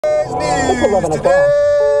It's 11 o'clock.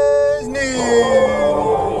 Today's news.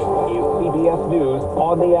 CBS News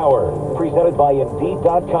on the Hour, presented by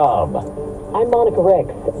Indeed.com. I'm Monica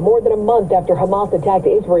Ricks. More than a month after Hamas attacked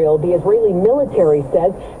Israel, the Israeli military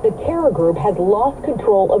says the terror group has lost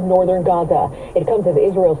control of northern Gaza. It comes as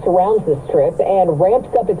Israel surrounds the strip and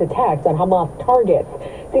ramps up its attacks on Hamas targets.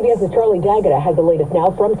 CBS's Charlie D'Agata has the latest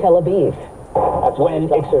now from Tel Aviv. That's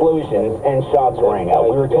when explosions and shots rang out.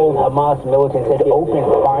 We were told Hamas militants had opened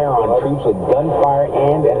fire on troops with gunfire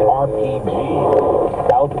and an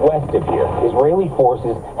RPG. Southwest of here, Israeli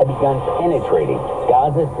forces have begun penetrating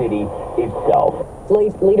Gaza City itself.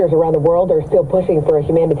 Leaders around the world are still pushing for a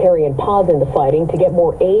humanitarian pause in the fighting to get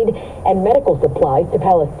more aid and medical supplies to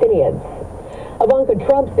Palestinians. Ivanka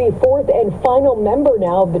Trump's the fourth and final member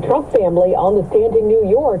now of the Trump family on the stand in New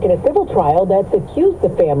York in a civil trial that's accused the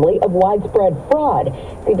family of widespread fraud.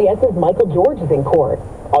 CBS's Michael George is in court.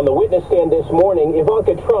 On the witness stand this morning,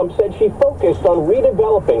 Ivanka Trump said she focused on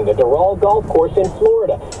redeveloping the Doral Golf Course in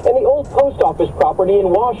Florida and the old post office property in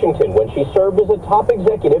Washington when she served as a top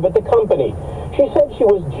executive at the company. She said she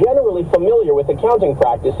was generally familiar with accounting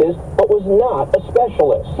practices, but was not a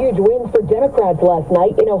specialist. Huge wins for Democrats last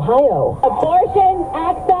night in Ohio. Abortion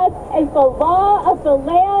access is the law of the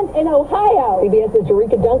land in Ohio. CBS's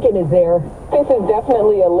Jerika Duncan is there. This is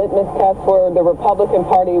definitely a litmus test for the Republican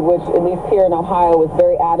Party, which, at least here in Ohio, was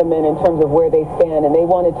very adamant in terms of where they stand, and they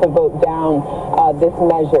wanted to vote down this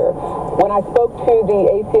measure. When I spoke to the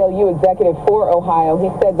ACLU executive for Ohio,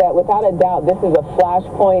 he said that without a doubt this is a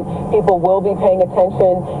flashpoint. People will be paying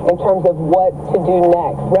attention in terms of what to do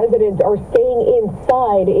next. Residents are staying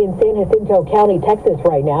inside in San Jacinto County, Texas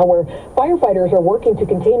right now, where firefighters are working to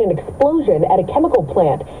contain an explosion at a chemical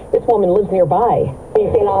plant. This woman lives nearby.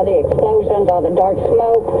 We've seen all the explosions, all the dark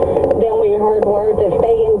smoke. Then we heard word to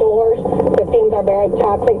stay indoors. The fumes are very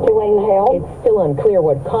toxic to inhale. It's still unclear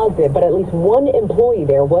what caused it, but at least one employee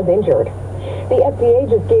there was injured. The FDA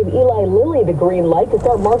just gave Eli Lilly the green light to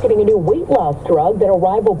start marketing a new weight loss drug that'll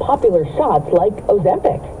rival popular shots like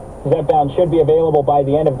Ozempic. Zepbound should be available by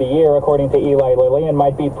the end of the year, according to Eli Lilly, and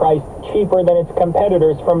might be priced cheaper than its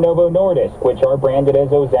competitors from Novo Nordisk, which are branded as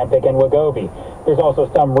Ozempic and Wegovy. There's also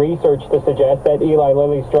some research to suggest that Eli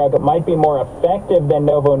Lilly's drug might be more effective than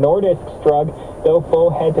Novo Nordisk's drug, though full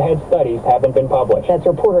head-to-head studies haven't been published. That's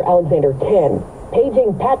reporter Alexander Tin.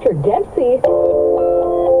 Paging Patrick Dempsey.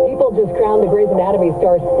 People just crowned the Grey's Anatomy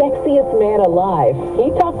star's sexiest man alive.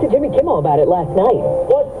 He talked to Jimmy Kimmel about it last night.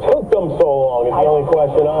 What took them so long is the only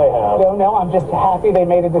question I have. I don't know. I'm just happy they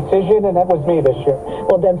made a decision, and that was me this year.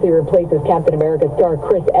 Well, Dempsey replaces Captain America star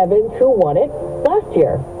Chris Evans, who won it last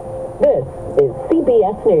year. This is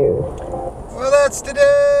CBS News. Well, that's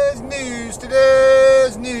today's news.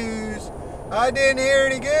 Today's news. I didn't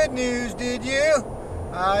hear any good news, did you?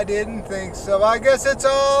 I didn't think so. I guess it's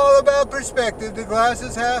all about perspective. The glass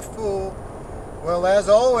is half full. Well, as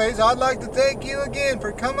always, I'd like to thank you again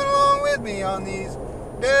for coming along with me on these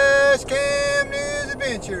Dash Cam News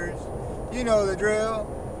adventures. You know the drill.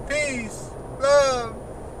 Peace, love,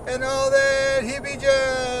 and all that hippie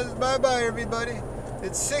jazz. Bye-bye, everybody.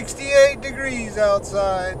 It's 68 degrees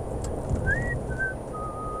outside.